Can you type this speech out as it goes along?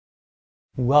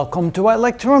Welcome to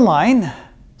ilectureonline.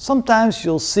 Sometimes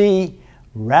you'll see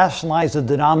rationalize the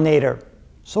denominator.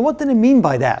 So what did it mean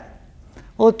by that?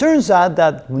 Well, it turns out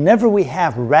that whenever we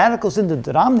have radicals in the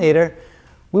denominator,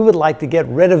 we would like to get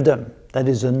rid of them. That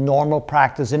is a normal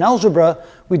practice in algebra.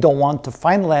 We don't want the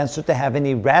final answer to have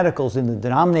any radicals in the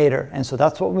denominator. And so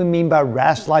that's what we mean by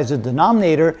rationalize the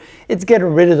denominator. It's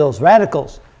getting rid of those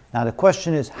radicals. Now the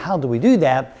question is, how do we do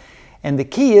that? And the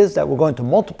key is that we're going to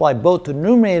multiply both the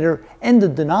numerator and the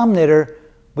denominator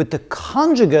with the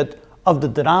conjugate of the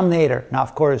denominator. Now,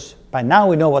 of course, by now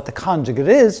we know what the conjugate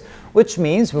is, which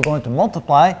means we're going to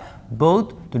multiply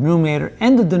both the numerator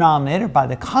and the denominator by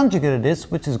the conjugate of this,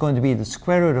 which is going to be the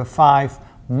square root of 5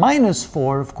 minus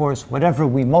 4. Of course, whatever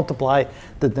we multiply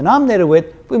the denominator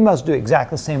with, we must do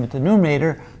exactly the same with the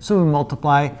numerator. So we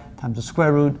multiply times the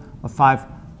square root of 5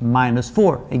 minus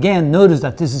 4. Again, notice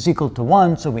that this is equal to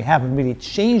 1, so we haven't really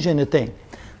changed anything.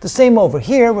 The same over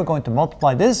here, we're going to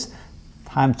multiply this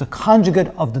times the conjugate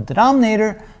of the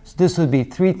denominator. So this would be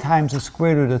 3 times the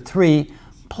square root of 3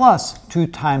 plus 2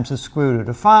 times the square root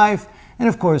of 5. And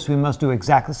of course, we must do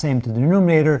exactly the same to the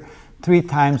numerator. 3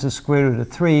 times the square root of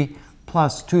 3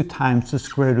 plus 2 times the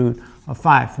square root of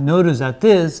 5. Notice that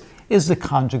this is the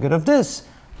conjugate of this,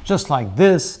 just like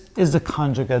this is the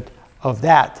conjugate of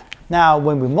that. Now,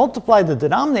 when we multiply the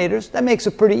denominators, that makes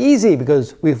it pretty easy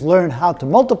because we've learned how to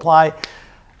multiply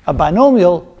a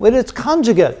binomial with its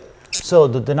conjugate. So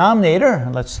the denominator,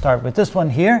 let's start with this one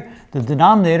here, the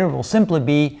denominator will simply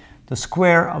be the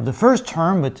square of the first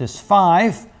term, which is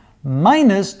 5,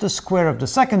 minus the square of the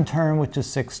second term, which is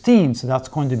 16. So that's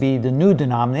going to be the new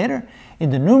denominator.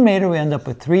 In the numerator, we end up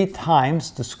with 3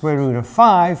 times the square root of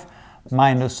 5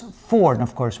 minus 4. And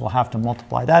of course, we'll have to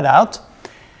multiply that out.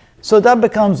 So that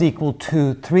becomes equal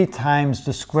to 3 times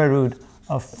the square root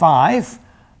of 5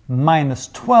 minus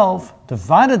 12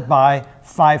 divided by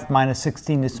 5 minus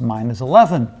 16 is minus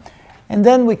 11. And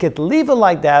then we could leave it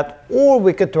like that, or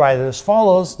we could write it as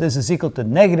follows. This is equal to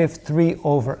negative 3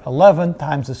 over 11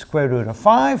 times the square root of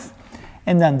 5.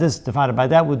 And then this divided by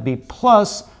that would be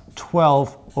plus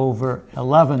 12 over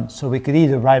 11. So we could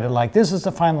either write it like this as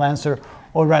the final answer,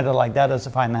 or write it like that as the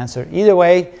final answer. Either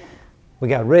way, we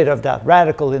got rid of that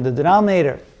radical in the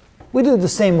denominator. We do the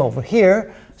same over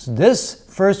here. So this,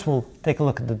 first we'll take a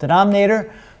look at the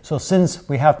denominator. So since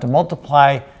we have to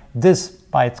multiply this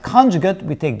by its conjugate,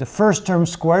 we take the first term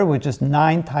square, which is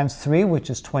 9 times 3, which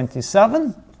is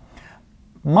 27,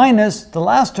 minus the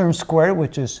last term square,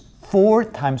 which is 4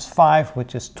 times 5,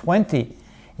 which is 20.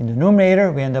 In the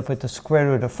numerator, we end up with the square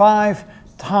root of 5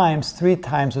 times 3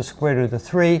 times the square root of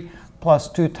 3 plus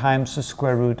 2 times the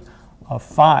square root of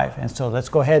 5. And so let's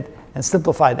go ahead and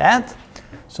simplify that.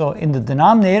 So in the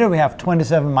denominator, we have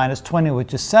 27 minus 20,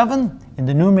 which is 7. In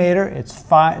the numerator, it's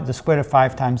 5, the square root of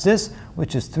 5 times this,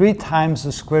 which is 3 times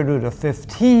the square root of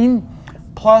 15,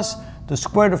 plus the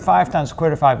square root of 5 times the square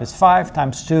root of 5 is 5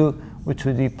 times 2, which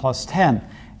would be plus 10.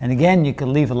 And again, you could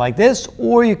leave it like this,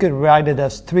 or you could write it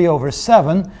as 3 over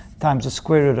 7 times the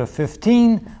square root of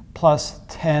 15 plus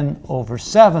 10 over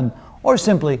 7, or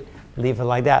simply leave it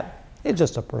like that. It's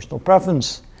just a personal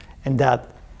preference, and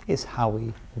that is how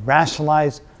we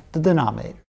rationalize the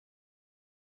denominator.